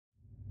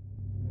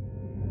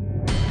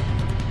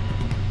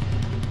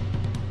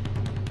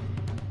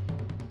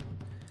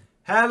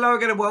Hello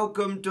again and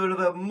welcome to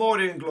another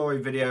Mordian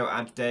Glory video,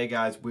 and today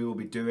guys we will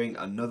be doing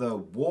another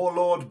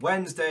Warlord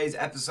Wednesdays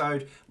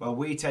episode where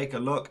we take a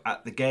look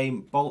at the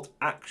game Bolt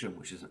Action,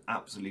 which is an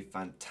absolutely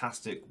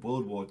fantastic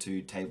World War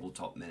II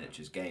tabletop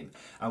miniatures game,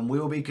 and we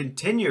will be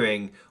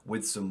continuing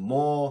with some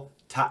more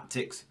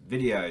tactics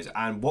videos.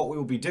 And what we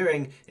will be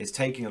doing is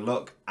taking a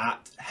look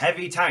at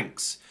heavy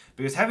tanks,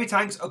 because heavy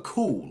tanks are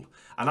cool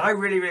and I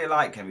really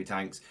like heavy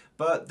tanks,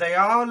 but they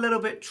are a little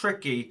bit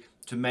tricky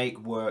to make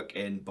work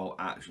in Bolt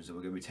Action, so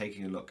we're going to be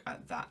taking a look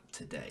at that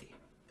today.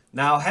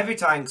 Now, heavy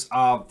tanks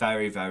are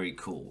very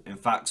cool. In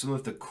fact, some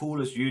of the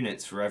coolest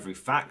units for every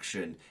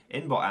faction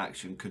in Bolt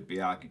Action could be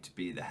argued to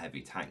be the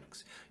heavy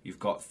tanks. You've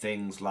got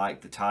things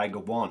like the Tiger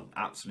 1,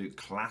 absolute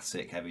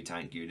classic heavy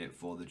tank unit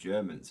for the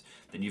Germans.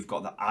 Then you've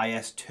got the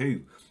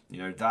IS-2. You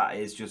know, that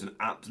is just an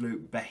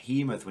absolute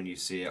behemoth when you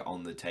see it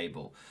on the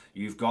table.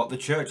 You've got the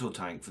Churchill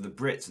tank for the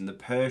Brits and the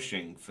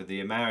Pershing for the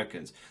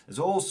Americans. There's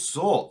all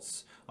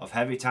sorts of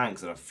heavy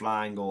tanks that are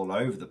flying all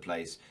over the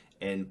place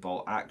in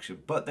Bolt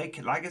Action, but they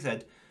can, like I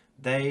said,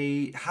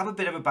 they have a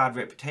bit of a bad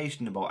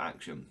reputation in Bolt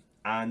Action.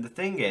 And the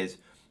thing is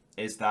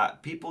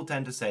that people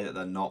tend to say that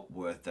they're not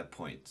worth their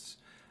points.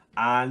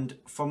 And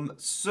from,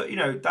 you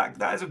know,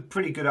 that is a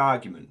pretty good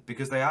argument,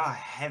 because they are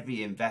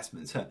heavy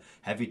investments.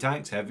 Heavy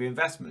tanks, heavy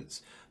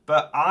investments.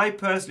 But I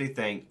personally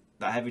think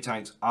that heavy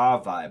tanks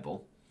are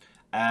viable,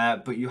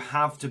 but you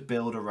have to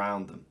build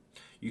around them.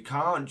 You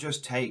can't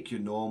just take your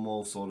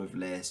normal sort of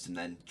list and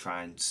then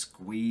try and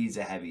squeeze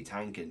a heavy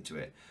tank into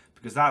it,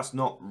 because that's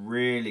not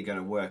really going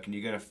to work, and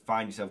you're going to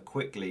find yourself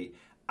quickly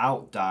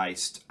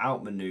outdiced,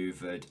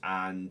 outmaneuvered,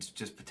 and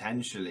just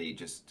potentially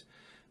just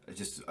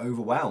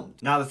overwhelmed.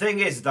 Now the thing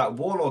is that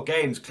Warlord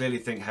games clearly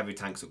think heavy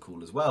tanks are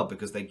cool as well,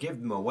 because they give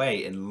them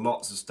away in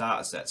lots of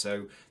starter sets.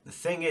 So the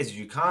thing is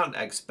you can't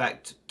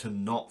expect to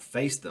not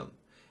face them.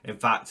 In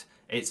fact,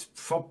 it's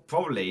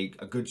probably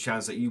a good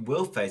chance that you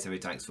will face heavy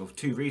tanks for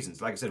two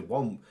reasons. Like I said,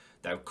 one,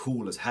 they're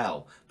cool as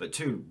hell, but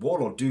two,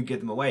 Warlord do give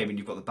them away. I mean,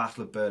 you've got the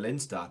Battle of Berlin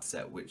starter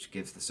set, which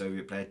gives the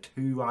Soviet player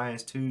 2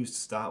 IS-2s to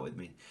start with. I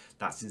mean,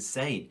 that's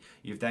insane.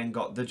 You've then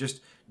got the just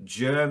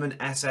German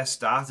SS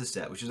starter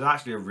set, which is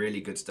actually a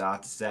really good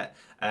starter set,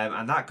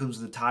 and that comes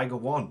with the Tiger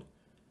 1.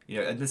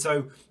 You know, and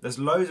so there's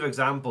loads of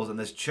examples, and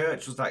there's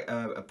Churchill's like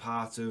a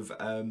part of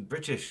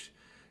British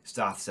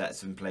starter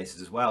sets in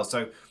places as well.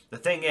 So the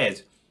thing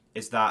is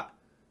that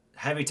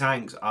heavy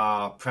tanks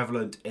are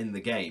prevalent in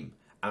the game,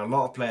 and a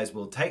lot of players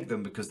will take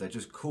them because they're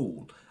just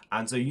cool.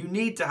 And so you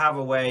need to have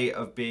a way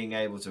of being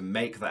able to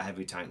make that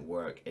heavy tank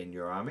work in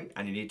your army,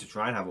 and you need to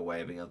try and have a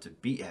way of being able to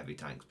beat heavy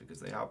tanks, because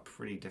they are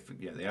pretty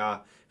different. You know, they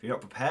are, if you're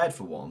not prepared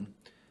for one,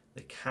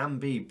 they can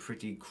be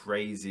pretty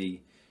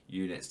crazy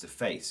units to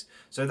face.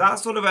 So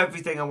that's sort of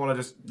everything I want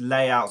to just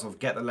lay out, sort of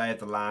get the lay of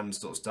the land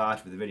sort of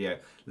started with the video.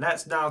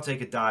 Let's now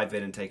take a dive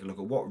in and take a look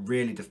at what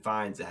really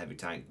defines a heavy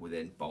tank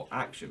within Bolt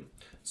Action.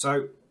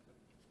 So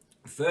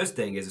the first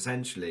thing is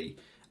essentially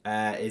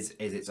is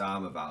its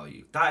armor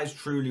value. That is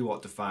truly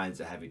what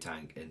defines a heavy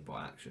tank in Bolt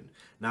Action.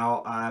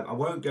 Now I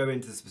won't go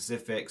into the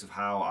specifics of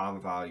how armor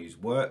values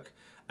work,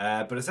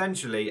 but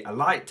essentially a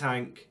light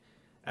tank,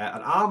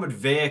 an armored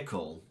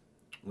vehicle,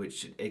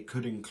 which it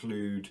could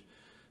include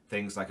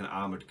things like an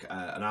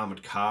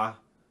armored car,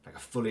 like a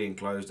fully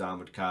enclosed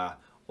armored car,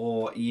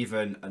 or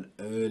even an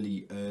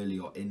early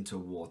or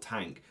interwar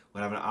tank,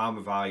 will have an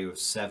armor value of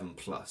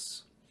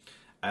 7+.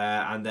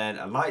 And then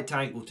a light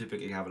tank will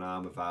typically have an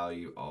armor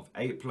value of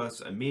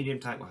 8+, a medium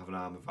tank will have an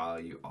armor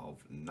value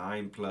of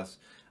 9+,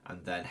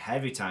 and then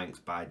heavy tanks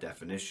by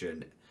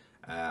definition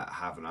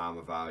have an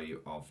armor value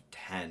of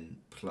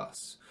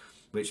 10+,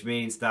 which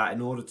means that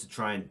in order to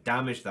try and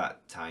damage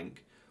that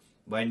tank,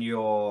 when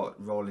you're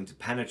rolling to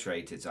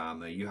penetrate its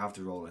armor, you have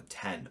to roll a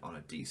 10 on a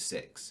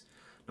d6.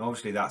 Now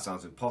obviously that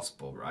sounds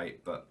impossible, right?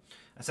 But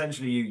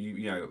essentially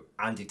you know,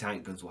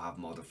 anti-tank guns will have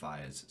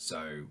modifiers.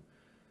 So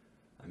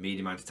a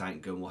medium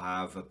anti-tank gun will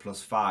have a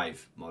 +5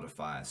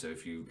 modifier. So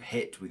if you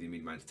hit with your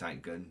medium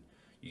anti-tank gun,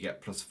 you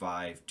get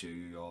 +5 to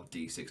your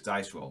d6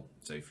 dice roll.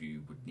 So if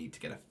you would need to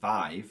get a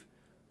 5,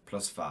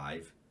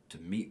 +5, to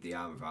meet the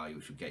armor value,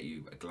 which would get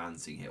you a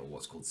glancing hit, or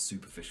what's called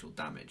superficial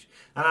damage.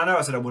 And I know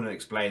I said I wouldn't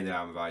explain the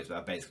armor values, but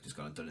I've basically just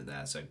gone and done it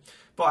there. So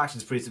Bolt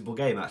Action's a pretty simple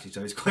game actually,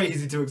 so it's quite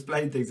easy to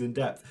explain things in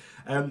depth.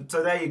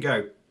 So there you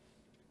go.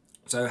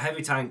 So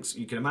heavy tanks,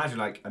 you can imagine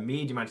like a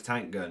medium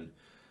anti-tank gun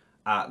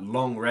at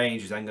long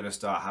range is then going to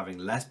start having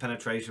less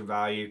penetration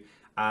value,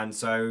 and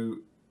so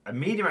a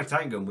medium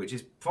anti-tank gun, which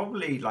is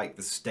probably like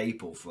the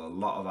staple for a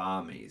lot of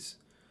armies,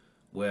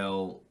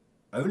 will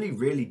only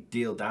really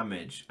deal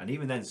damage, and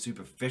even then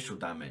superficial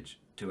damage,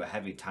 to a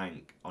heavy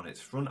tank on its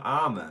front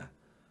armor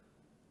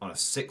on a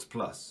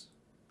 6+.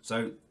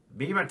 So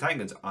medium anti-tank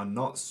guns are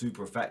not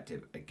super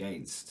effective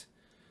against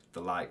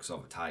the likes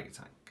of a Tiger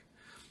tank.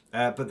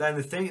 But then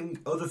the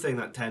other thing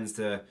that tends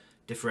to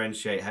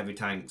differentiate heavy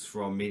tanks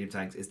from medium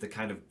tanks is the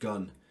kind of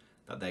gun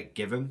that they're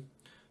given.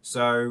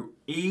 So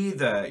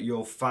either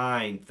you'll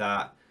find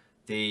that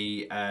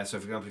so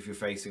for example, if you're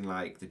facing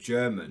like the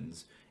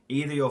Germans,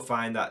 either you'll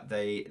find that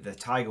the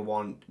Tiger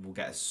 1 will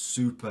get a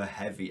super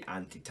heavy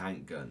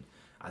anti-tank gun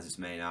as its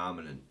main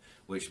armament,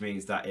 which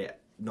means that it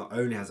not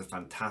only has a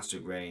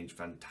fantastic range,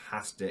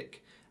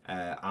 fantastic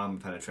armor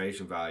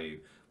penetration value,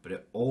 but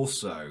it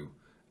also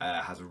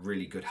has a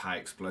really good high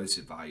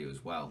explosive value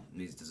as well.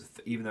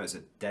 Even though it's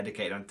a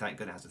dedicated anti-tank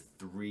gun, it has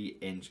a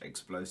 3-inch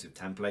explosive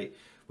template,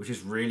 which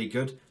is really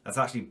good. That's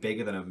actually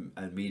bigger than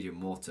a medium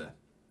mortar.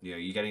 You know,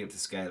 you're getting up to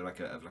scale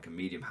of like a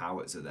medium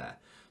howitzer there.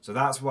 So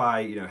that's why,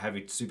 you know,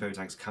 super heavy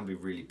tanks can be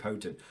really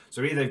potent.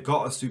 So either they've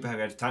got a super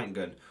heavy anti-tank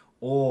gun,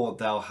 or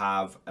they'll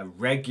have a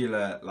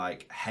regular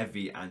like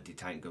heavy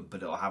anti-tank gun,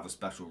 but it'll have a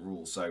special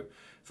rule. So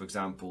for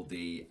example,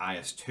 the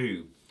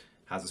IS-2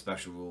 has a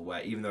special rule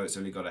where even though it's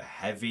only got a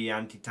heavy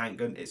anti-tank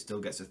gun, it still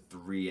gets a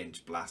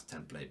 3-inch blast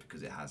template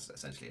because it has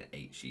essentially an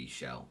HE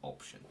shell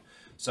option.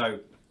 So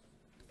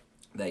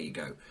there you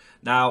go.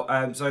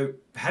 Now, so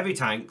heavy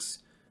tanks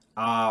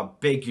are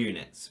big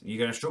units. You're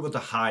going to struggle to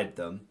hide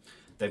them.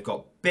 They've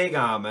got big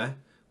armor,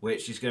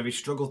 which is going to be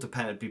struggle to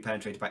be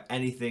penetrated by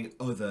anything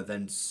other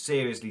than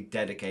seriously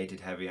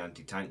dedicated heavy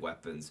anti-tank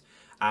weapons.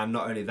 And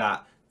not only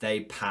that,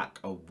 they pack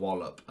a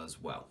wallop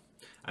as well.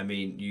 I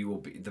mean,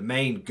 the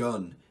main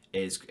gun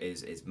is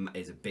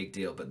a big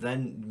deal, but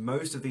then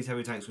most of these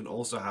heavy tanks can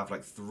also have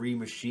like 3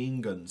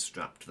 machine guns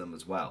strapped to them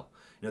as well.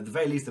 You know, at the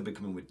very least they'll be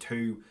coming with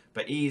 2,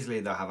 but easily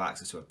they'll have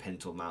access to a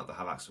pintle mount, they'll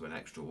have access to an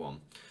extra one.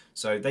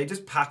 So they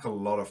just pack a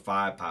lot of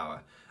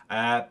firepower,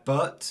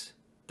 but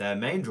their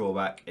main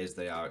drawback is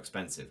they are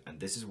expensive, and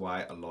this is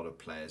why a lot of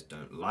players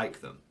don't like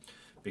them,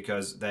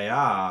 because they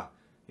are,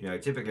 you know,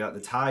 typically like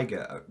the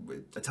Tiger.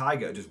 A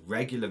Tiger, just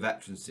regular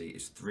veterancy,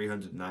 is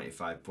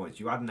 395 points.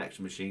 You add an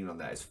extra machine on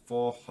there, it's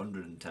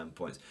 410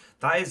 points.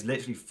 That is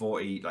literally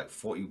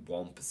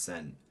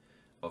 41%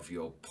 of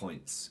your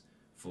points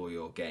for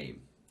your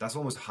game. That's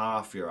almost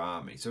half your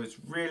army. So it's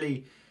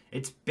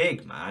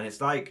big, man. It's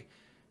like,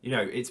 you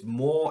know, it's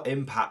more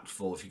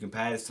impactful if you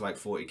compare this to like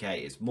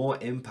 40k. It's more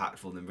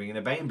impactful than bringing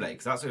a Baneblade,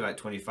 because that's only like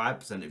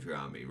 25% of your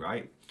army,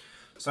 right?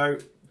 So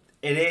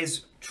it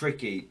is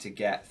tricky to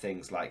get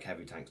things like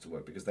heavy tanks to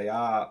work because they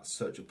are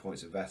such a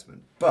points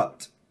investment.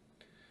 But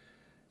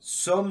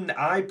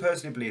I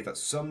personally believe that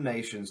some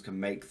nations can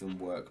make them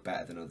work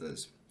better than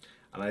others.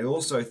 And I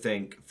also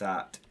think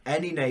that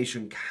any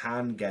nation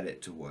can get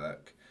it to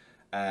work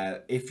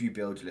if you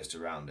build your list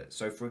around it.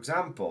 So for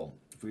example,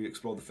 if we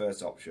explore the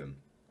first option,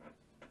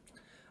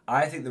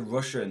 I think the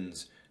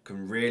Russians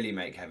can really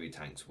make heavy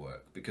tanks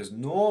work, because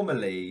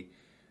normally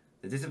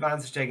the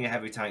disadvantage of taking a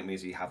heavy tank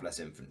means you have less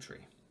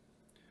infantry.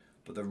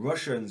 But the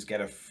Russians get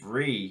a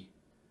free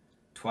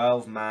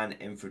 12-man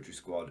infantry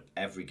squad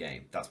every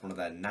game. That's one of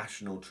their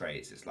national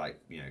traits. It's like,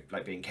 you know,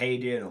 like being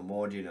Cadian or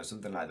Mordian or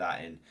something like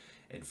that in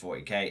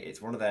 40k.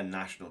 It's one of their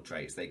national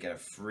traits. They get a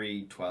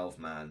free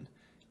 12-man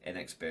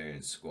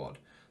inexperienced squad.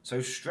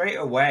 So straight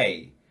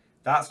away,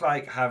 that's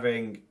like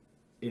having,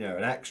 you know,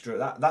 an extra,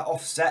 that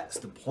offsets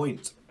the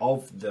point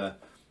of the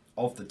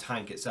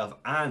tank itself,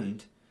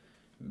 and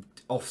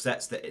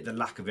offsets the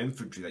lack of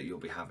infantry that you'll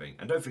be having.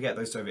 And don't forget,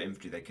 those Soviet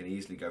infantry, they can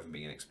easily go from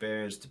being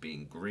inexperienced to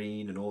being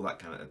green and all that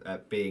kind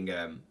of being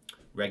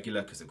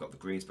regular, because they've got the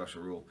green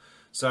special rule.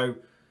 So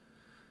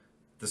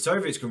the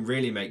Soviets can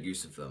really make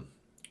use of them.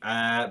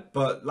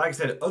 But like I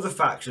said, other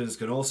factions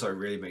can also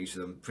really make use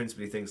of them.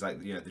 Principally things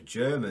like, you know, the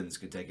Germans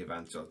can take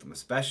advantage of them,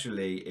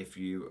 especially if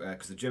you,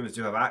 because the Germans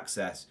do have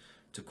access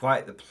to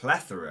quite the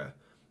plethora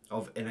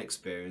of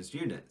inexperienced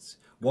units.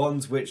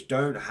 Ones which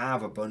don't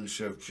have a bunch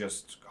of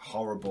just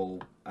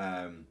horrible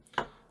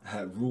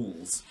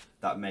rules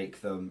that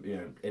make them, you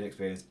know,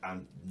 inexperienced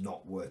and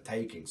not worth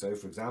taking. So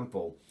for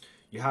example,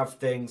 you have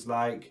things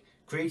like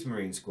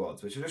Kriegsmarine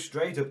squads, which are just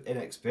straight up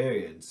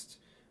inexperienced,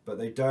 but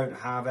they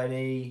don't have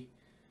any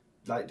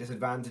like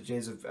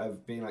disadvantages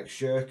of being like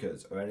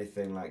shirkers or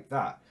anything like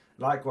that.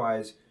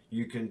 Likewise,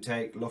 you can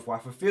take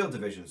Luftwaffe Field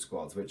Division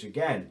squads, which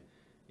again,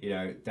 you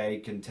know, they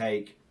can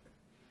take,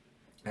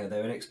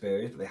 they're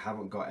inexperienced, but they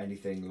haven't got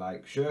anything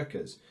like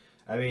shirkers.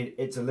 I mean,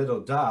 it's a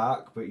little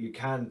dark, but you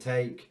can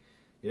take,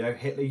 you know,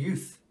 Hitler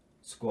Youth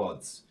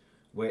squads,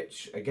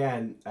 which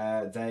again,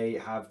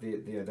 they have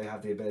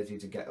the ability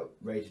to get up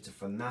rated to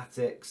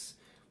fanatics,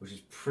 which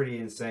is pretty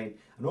insane.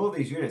 And all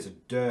these units are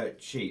dirt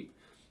cheap.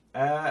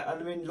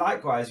 And I mean,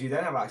 likewise, you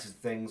then have access to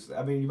things.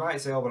 I mean, you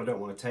might say, oh, but I don't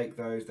want to take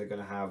those. They're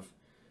going to have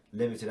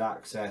limited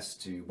access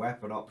to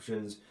weapon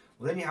options.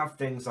 Well, then you have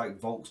things like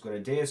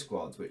Volksgrenadier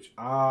squads, which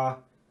are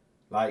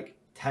like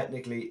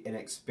technically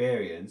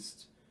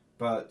inexperienced,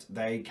 but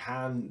they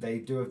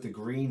do have the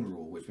green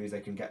rule, which means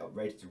they can get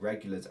uprated to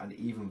regulars and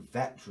even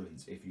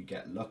veterans if you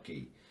get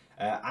lucky.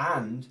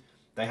 And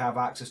they have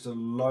access to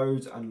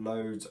loads and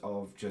loads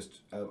of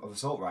of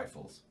assault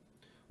rifles,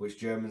 which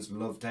Germans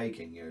love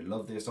taking, you know,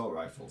 love the assault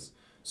rifles.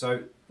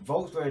 So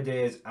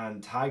Volksgrenadiers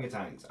and Tiger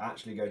tanks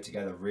actually go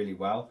together really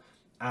well,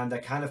 and they're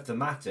kind of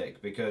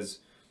thematic because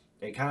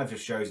it kind of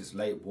just shows it's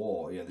late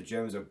war. You know, the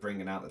Germans are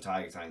bringing out the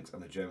Tiger tanks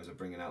and the Germans are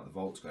bringing out the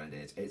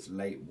Volksgrenadiers. It's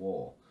late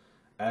war.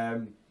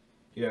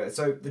 Yeah,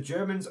 so the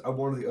Germans are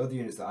one of the other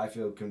units that I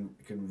feel can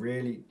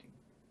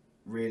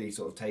really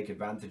sort of take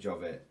advantage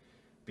of it,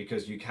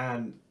 because you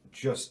can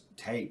just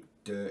take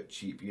dirt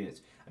cheap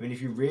units. I mean,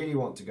 if you really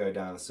want to go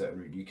down a certain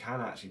route, you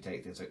can actually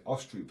take things like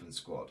Osttroopen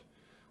squad,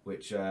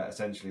 which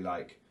essentially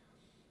like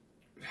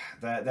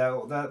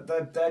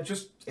they're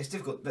just, it's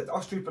difficult. The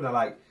Osttroopen are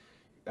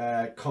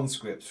like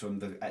conscripts from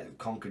the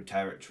conquered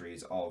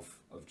territories of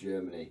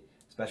Germany,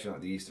 especially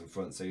like the Eastern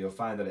Front. So you'll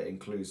find that it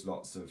includes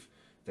lots of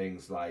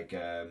things like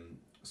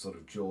sort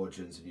of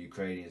Georgians and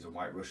Ukrainians and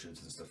White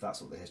Russians and stuff. That's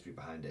sort of the history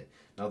behind it.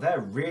 Now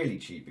they're really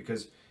cheap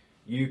because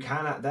you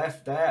can,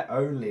 they're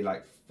only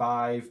like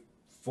 4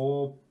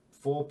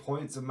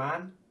 points a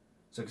man.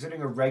 So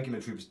considering a regular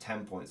troop is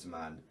 10 points a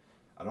man,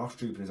 an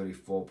Osttroopen is only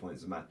 4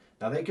 points a man.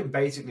 Now they can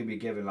basically be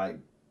given like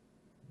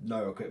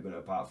no equipment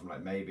apart from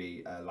like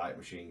maybe a light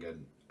machine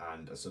gun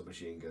and a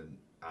submachine gun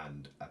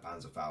and a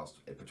Panzerfaust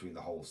between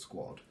the whole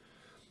squad.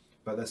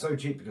 But they're so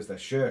cheap because they're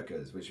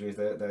shirkers, which means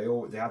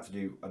they have to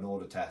do an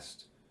order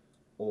test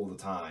all the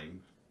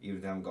time, even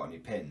if they haven't got any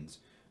pins.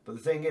 But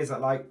the thing is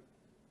that like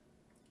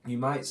you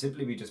might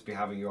simply be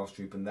having your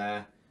Osttroopen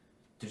there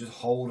to just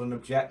hold an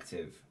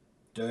objective,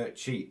 dirt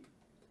cheap,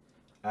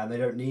 and they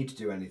don't need to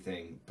do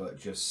anything but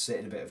just sit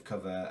in a bit of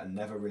cover and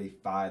never really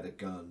fire the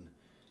gun,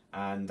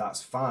 and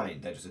that's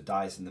fine. They're just a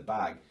dice in the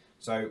bag.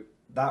 So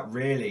that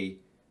really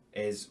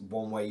is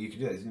one way you can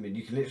do it. I mean,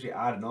 you can literally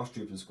add an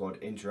Osttroopen squad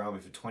into your army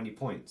for 20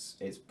 points.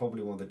 It's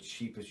probably one of the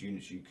cheapest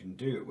units you can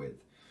do it with.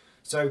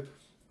 So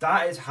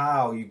that is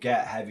how you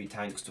get heavy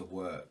tanks to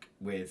work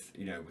with,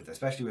 you know,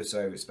 especially with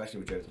Soviets,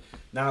 especially with Germans.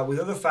 Now, with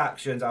other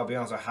factions, I'll be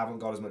honest, I haven't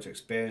got as much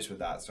experience with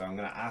that. So I'm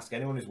going to ask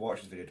anyone who's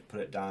watched this video to put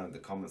it down in the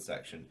comment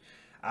section.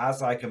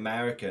 As like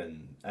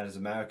American, and as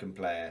an American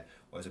player,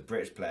 or as a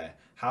British player,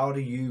 how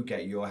do you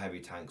get your heavy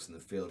tanks in the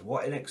field?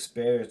 What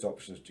inexperienced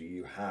options do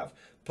you have?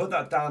 Put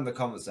that down in the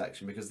comment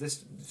section, because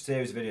this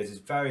series of videos is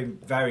very,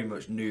 very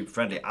much noob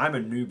friendly. I'm a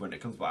noob when it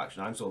comes to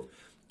action. I'm sort of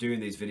doing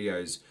these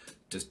videos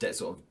just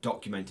sort of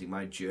documenting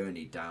my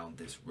journey down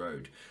this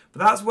road.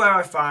 But that's where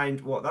I find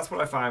that's what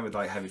I find with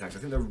like heavy tanks. I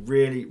think they're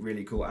really,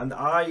 really cool. And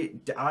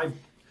I'm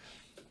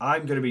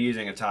going to be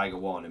using a Tiger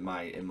 1 in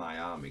my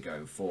army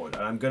going forward,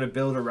 and I'm going to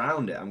build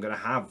around it. I'm going to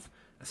have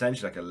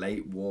essentially like a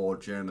late war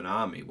German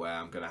army where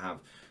I'm going to have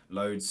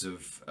loads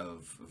of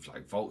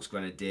like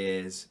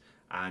Volksgrenadiers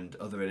and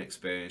other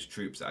inexperienced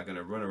troops that are going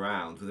to run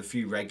around with a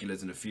few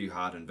regulars and a few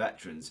hardened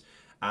veterans.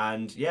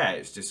 And yeah,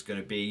 it's just going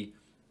to be,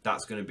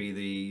 that's going to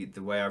be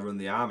the way I run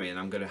the army, and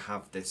I'm going to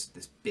have this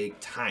big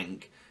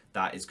tank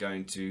that is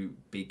going to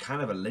be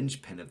kind of a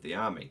linchpin of the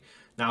army.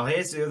 Now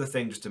here's the other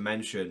thing just to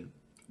mention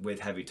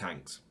with heavy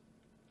tanks,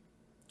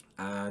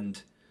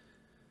 and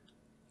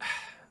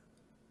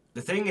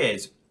the thing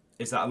is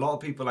that a lot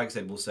of people, like I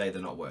said, will say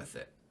they're not worth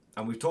it,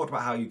 and we've talked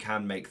about how you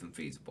can make them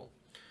feasible,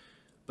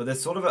 but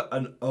there's sort of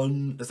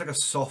there's like a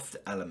soft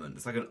element.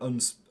 It's like an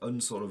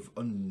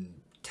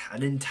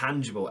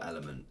intangible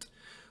element,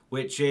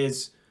 which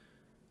is,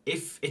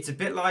 if it's a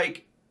bit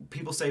like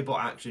people say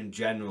bot action in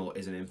general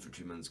is an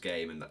infantryman's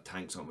game and that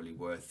tanks aren't really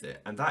worth it,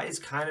 and that is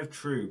kind of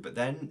true. But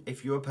then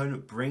if your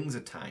opponent brings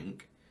a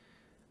tank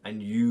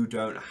and you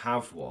don't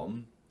have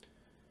one,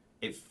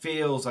 it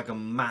feels like a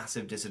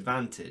massive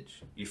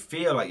disadvantage. You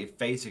feel like you're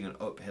facing an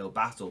uphill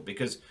battle,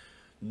 because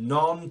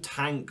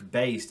non-tank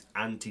based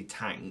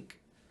anti-tank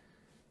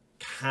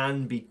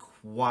can be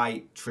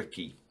quite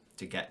tricky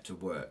to get to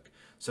work.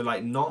 So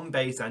like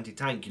non-based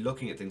anti-tank, you're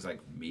looking at things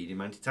like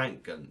medium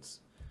anti-tank guns.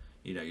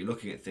 You know, you're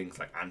looking at things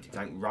like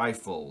anti-tank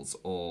rifles,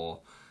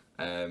 or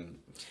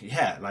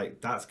yeah,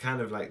 like that's kind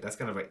of like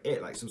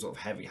it, like some sort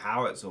of heavy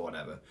howitzer or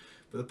whatever.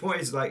 But the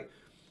point is, like,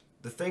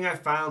 the thing I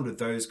found with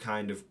those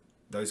kind of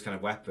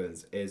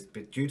weapons is,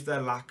 due to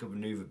their lack of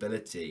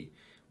maneuverability,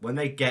 when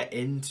they get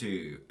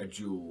into a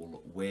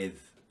duel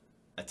with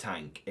a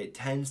tank, it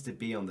tends to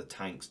be on the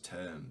tank's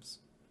terms.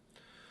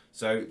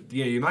 So,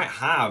 you know, you might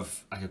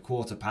have like a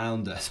quarter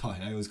pounder, sorry,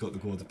 I always got the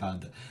quarter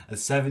pounder, a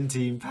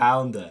 17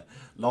 pounder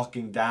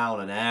locking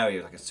down an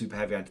area like a super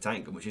heavy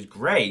anti-tank gun, which is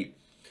great.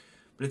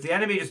 But if the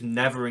enemy just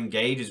never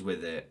engages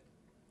with it,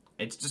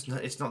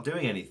 it's not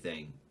doing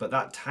anything. But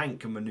that tank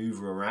can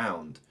maneuver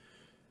around,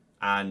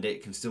 and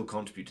it can still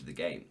contribute to the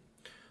game.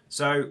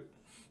 So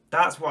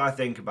that's what I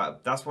think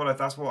about. That's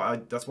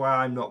why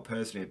I'm not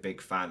personally a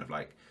big fan of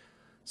like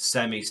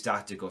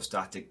semi-static or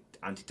static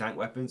anti-tank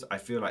weapons. I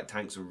feel like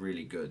tanks are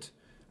really good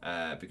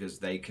because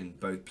they can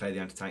both play the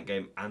anti-tank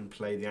game and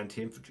play the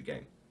anti-infantry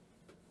game.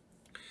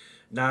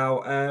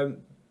 Now,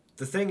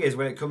 the thing is,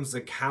 when it comes to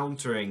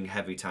countering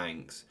heavy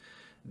tanks,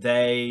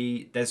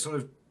 it's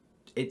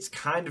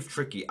kind of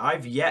tricky.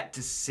 I've yet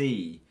to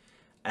see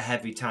a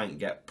heavy tank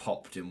get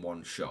popped in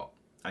one shot.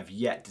 I've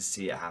yet to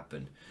see it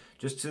happen.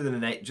 Just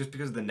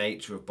because of the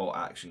nature of bolt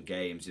action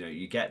games, you know,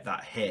 you get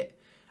that hit,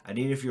 and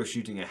even if you're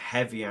shooting a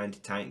heavy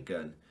anti-tank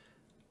gun,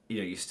 you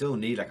know, you still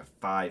need like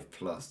a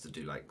 5+ to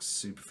do like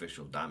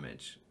superficial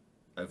damage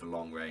over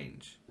long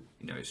range.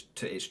 You know,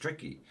 it's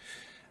tricky.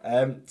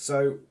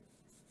 So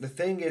the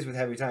thing is with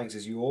heavy tanks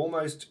is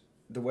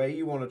the way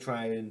you want to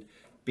try and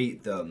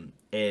beat them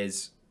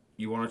is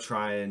you want to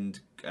try and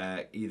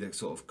either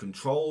sort of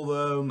control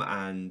them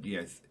and,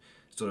 you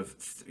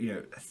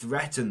know,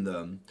 threaten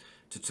them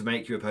to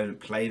make your opponent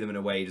play them in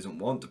a way he doesn't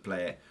want to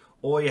play it,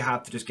 or you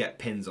have to just get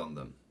pins on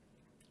them.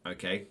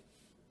 Okay.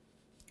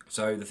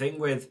 So the thing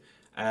with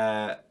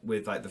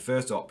like the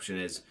first option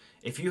is,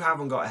 if you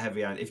haven't got a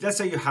heavy if let's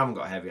say you haven't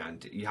got a heavy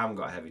tank,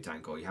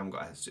 or you haven't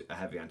got a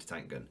heavy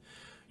anti-tank gun,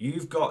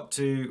 you've got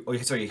to, or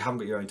sorry, you haven't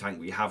got your own tank,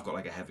 but you have got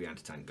like a heavy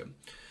anti-tank gun.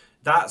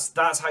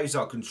 That's how you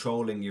start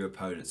controlling your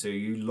opponent. So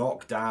you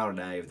lock down an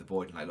area of the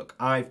board and like, look,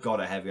 I've got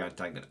a heavy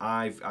anti-tank gun.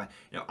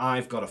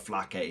 I've got a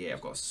flak 8 here.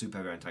 I've got a super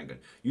heavy anti-tank gun.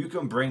 You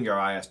can bring your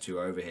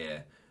IS-2 over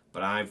here,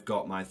 but I've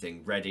got my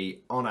thing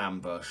ready on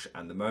ambush,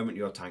 and the moment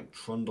your tank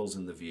trundles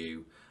in the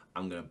view,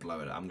 I'm going to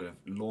blow it up. I'm going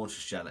to launch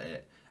a shell at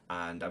it,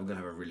 and I'm going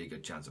to have a really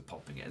good chance of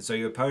popping it. And so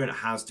your opponent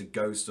has to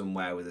go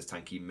somewhere with his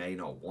tank he may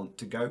not want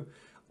to go,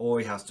 or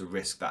he has to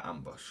risk that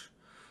ambush.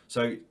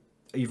 So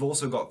you've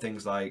also got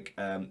things like,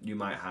 you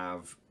might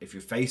have, if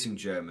you're facing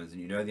Germans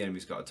and you know the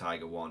enemy's got a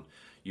Tiger 1,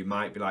 you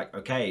might be like,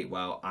 okay,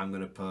 well, I'm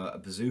going to put a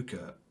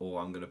bazooka,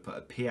 or I'm going to put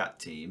a Piat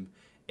team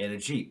in a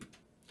Jeep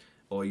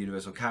or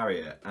universal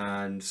carrier.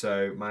 And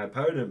so my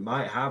opponent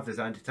might have this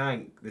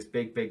anti-tank, this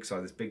big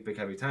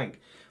heavy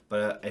tank.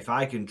 But if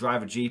I can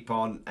drive a Jeep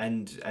on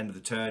end of the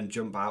turn,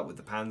 jump out with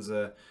the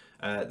Panzer,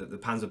 the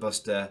Panzer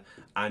Buster,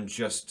 and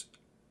just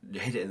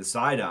hit it in the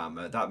side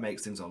armor, that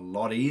makes things a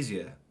lot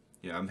easier.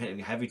 You know, I'm hitting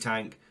a heavy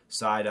tank,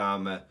 side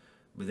armor,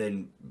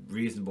 within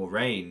reasonable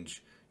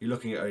range. You're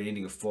looking at only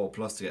needing a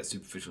 4+ to get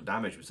superficial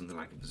damage with something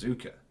like a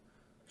bazooka,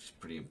 which is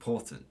pretty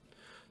important.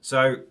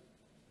 So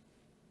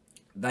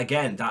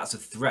again, that's a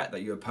threat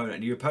that your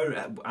opponent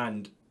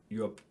and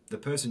the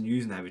person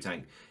using the heavy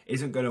tank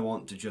isn't going to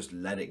want to just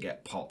let it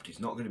get popped.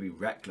 He's not going to be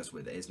reckless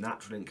with it. His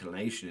natural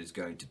inclination is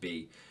going to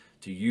be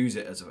to use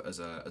it as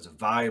a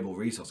viable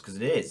resource, because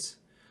it is.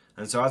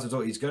 And so as a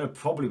result, he's going to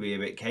probably be a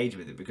bit cagey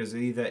with it, because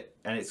either,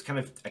 and it's kind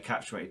of a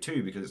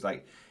catch-22, because it's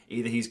like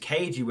either he's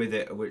cagey with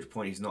it, at which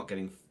point he's not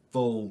getting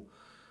full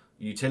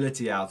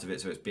utility out of it,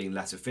 so it's being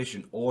less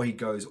efficient, or he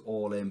goes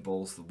all in,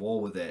 balls to the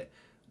wall with it,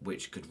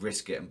 which could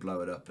risk it and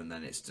blow it up, and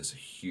then it's just a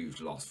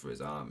huge loss for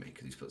his army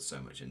because he's put so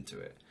much into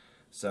it.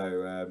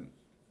 So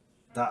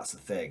that's the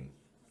thing.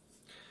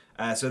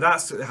 So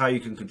that's how you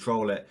can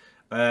control it,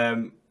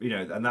 you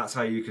know, and that's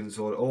how you can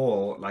sort of,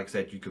 or like I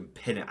said, you can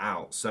pin it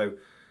out. So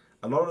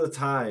a lot of the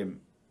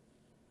time,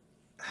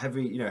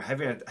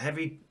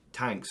 heavy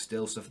tanks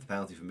still suffer the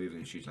penalty for moving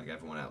and shooting like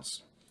everyone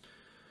else.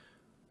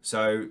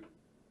 So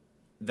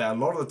that a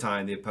lot of the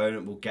time, the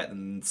opponent will get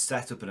them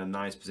set up in a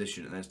nice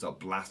position and then start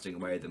blasting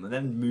away at them, and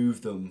then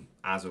move them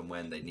as and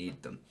when they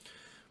need them.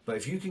 But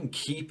if you can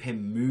keep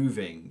him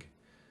moving,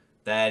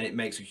 then it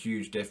makes a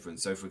huge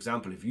difference. So for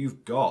example, if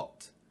you've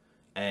got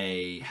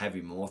a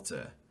heavy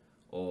mortar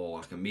or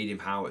like a medium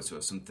howitzer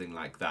or something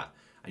like that,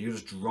 and you're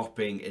just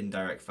dropping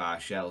indirect fire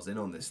shells in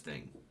on this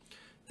thing,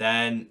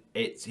 then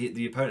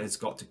the opponent has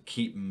got to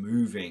keep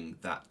moving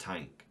that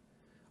tank.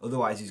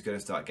 Otherwise, he's going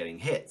to start getting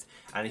hit.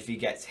 And if he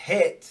gets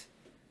hit,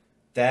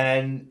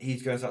 then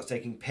he's going to start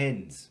taking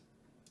pins.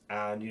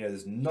 And, you know,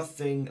 there's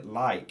nothing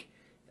like,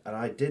 and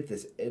I did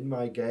this in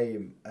my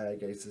game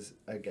against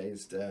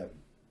a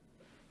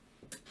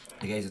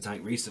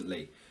tank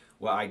recently,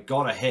 where I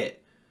got a hit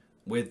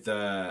with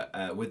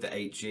the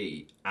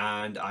HE,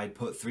 and I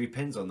put 3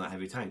 pins on that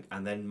heavy tank,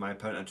 and then my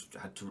opponent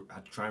had to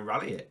try and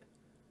rally it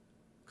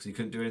because he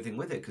couldn't do anything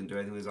with it, couldn't do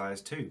anything with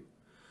his IS-2.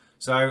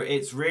 So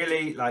it's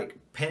really like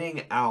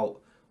pinning out,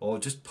 or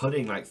just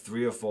putting like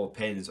 3 or 4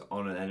 pins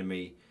on an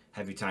enemy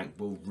heavy tank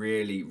will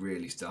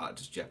really start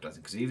just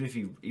jeopardizing, because even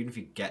if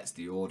he gets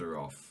the order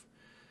off,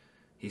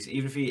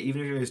 even if he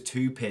has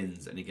 2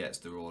 pins and he gets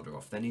the order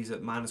off, then he's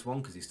at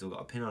 -1 because he's still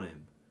got a pin on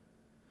him.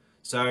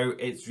 So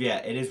it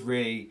is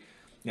really,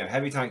 you know,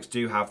 heavy tanks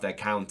do have their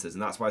counters,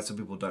 and that's why some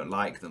people don't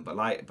like them. But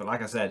like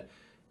I said,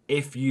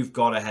 if you've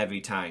got a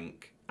heavy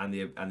tank and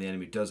the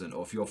enemy doesn't,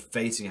 or if you're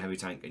facing a heavy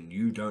tank and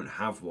you don't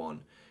have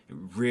one, it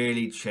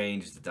really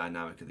changes the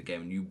dynamic of the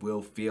game, and you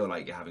will feel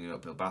like you're having an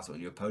uphill battle,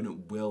 and your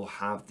opponent will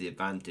have the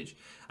advantage,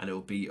 and it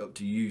will be up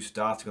to you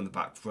starting on the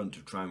back front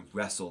to try and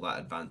wrestle that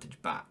advantage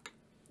back.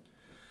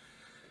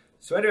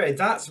 So anyway,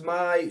 that's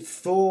my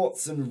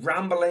thoughts and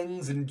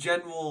ramblings and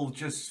general,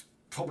 just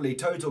probably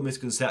total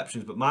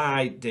misconceptions, but my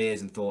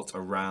ideas and thoughts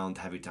around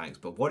heavy tanks.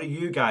 But what do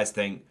you guys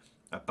think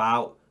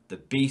about the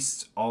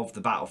beasts of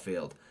the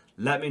battlefield?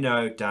 Let me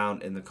know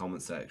down in the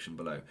comment section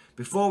below.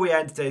 Before we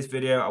end today's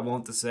video, I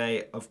want to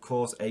say, of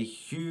course, a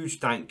huge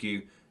thank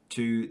you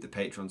to the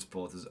Patreon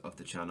supporters of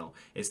the channel.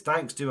 It's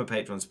thanks to my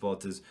Patreon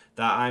supporters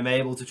that I'm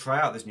able to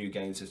try out this new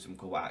game system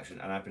called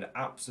Action, and I've been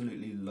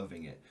absolutely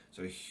loving it.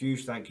 So a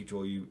huge thank you to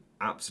all you,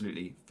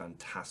 absolutely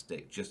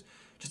fantastic, just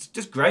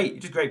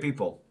great, just great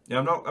people. You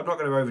know, I'm not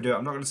going to overdo it.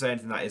 I'm not going to say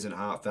anything that isn't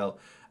heartfelt.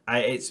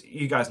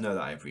 You guys know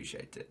that I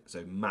appreciate it.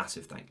 So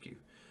massive thank you.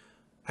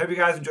 Hope you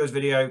guys enjoyed this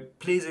video.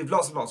 Please leave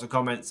lots and lots of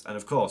comments, and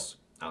of course,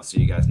 I'll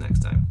see you guys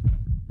next time.